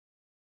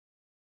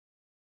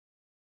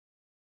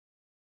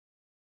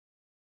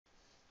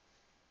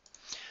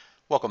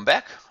Welcome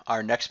back.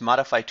 Our next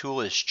modify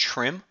tool is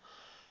trim,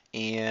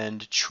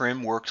 and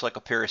trim works like a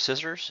pair of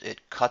scissors.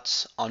 It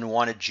cuts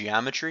unwanted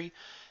geometry,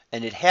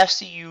 and it has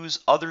to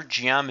use other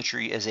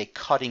geometry as a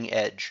cutting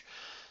edge.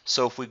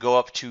 So if we go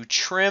up to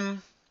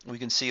trim, we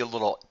can see a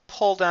little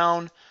pull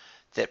down.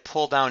 That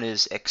pull down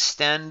is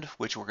extend,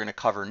 which we're going to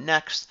cover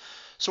next.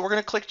 So we're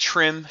going to click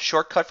trim.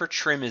 Shortcut for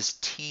trim is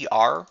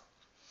TR.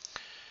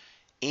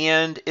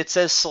 And it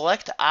says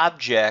select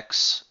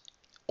objects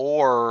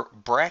or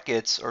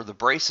brackets or the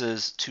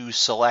braces to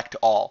select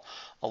all.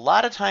 A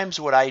lot of times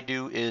what I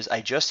do is I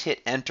just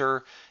hit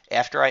enter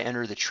after I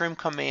enter the trim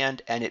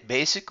command, and it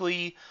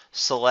basically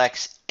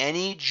selects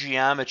any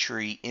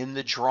geometry in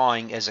the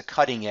drawing as a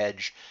cutting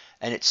edge,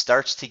 and it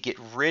starts to get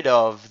rid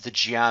of the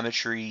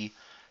geometry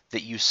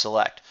that you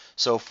select.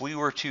 So if we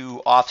were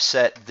to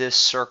offset this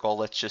circle,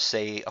 let's just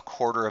say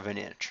 1/4 of an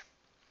inch,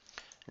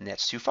 and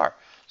that's too far.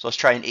 So let's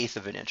try 1/8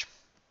 of an inch,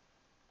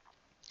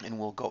 and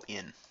we'll go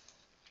in.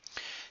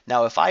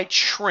 Now if I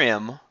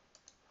trim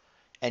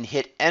and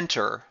hit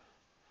enter,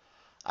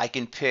 I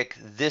can pick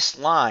this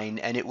line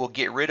and it will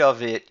get rid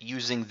of it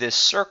using this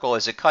circle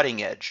as a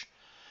cutting edge.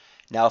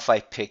 Now if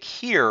I pick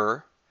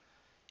here,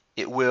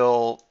 it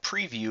will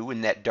preview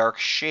in that dark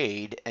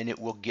shade and it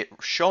will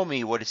show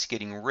me what it's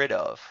getting rid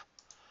of.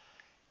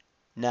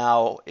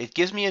 Now it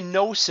gives me a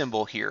no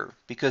symbol here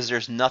because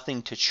there's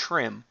nothing to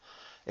trim.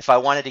 If I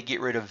wanted to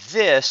get rid of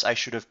this, I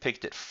should have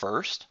picked it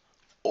first,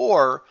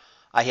 or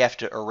I have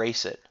to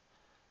erase it.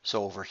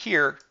 So over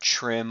here,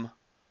 trim,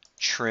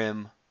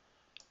 trim,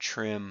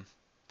 trim,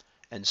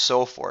 and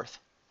so forth.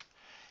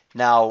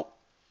 Now,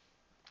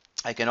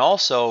 I can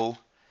also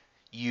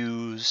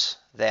use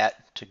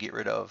that to get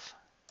rid of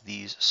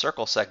these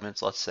circle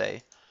segments, let's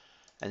say,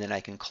 and then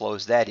I can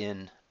close that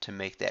in to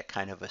make that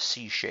kind of a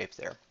C shape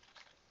there.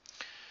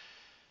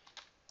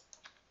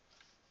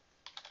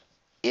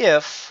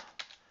 If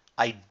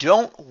I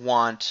don't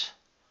want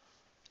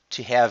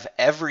to have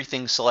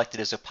everything selected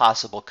as a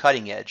possible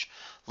cutting edge,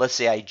 let's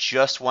say I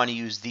just want to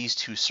use these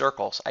two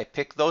circles. I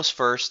pick those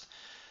first.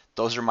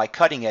 Those are my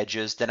cutting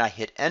edges. Then I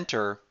hit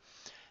enter,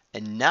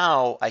 and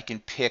now I can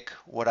pick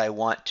what I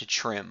want to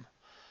trim.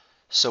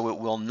 So it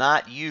will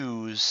not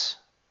use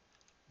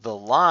the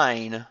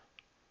line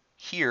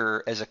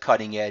here as a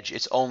cutting edge.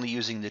 It's only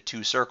using the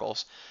two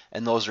circles,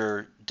 and those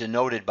are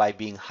denoted by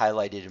being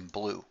highlighted in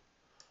blue.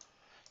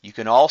 You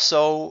can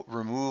also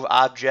remove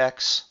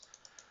objects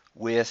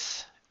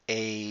with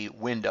a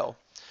window.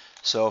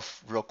 So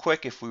real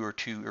quick, if we were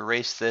to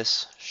erase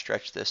this,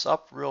 stretch this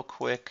up real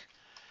quick,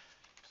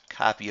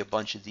 copy a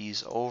bunch of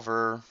these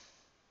over,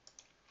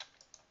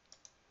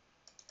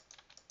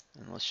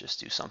 and let's just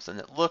do something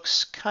that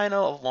looks kind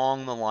of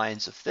along the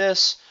lines of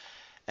this,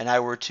 and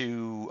I were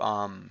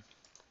to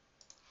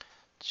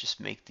just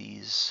make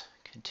these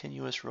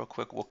continuous real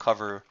quick. We'll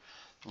cover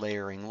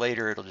layering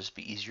later. It'll just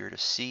be easier to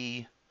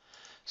see.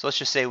 So let's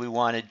just say we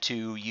wanted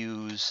to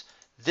use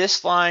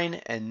this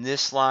line and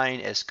this line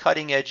as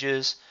cutting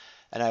edges,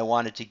 and I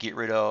wanted to get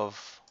rid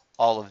of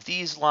all of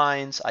these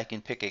lines. I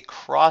can pick a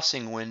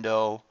crossing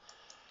window,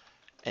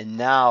 and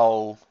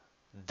now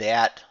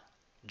that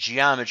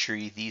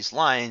geometry, these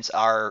lines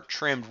are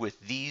trimmed with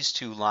these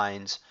two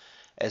lines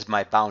as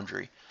my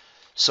boundary.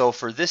 So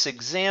for this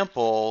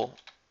example,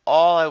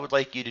 all I would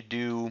like you to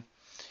do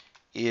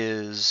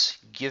is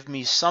give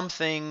me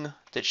something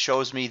that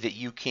shows me that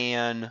you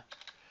can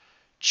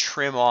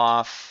trim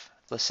off,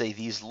 let's say,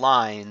 these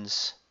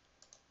lines.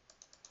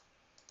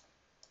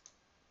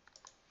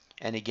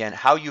 And again,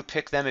 how you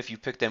pick them, if you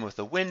pick them with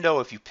a window,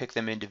 if you pick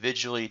them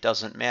individually, it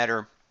doesn't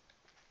matter.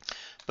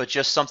 But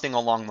just something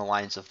along the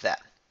lines of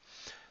that.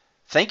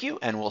 Thank you,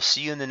 and we'll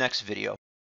see you in the next video.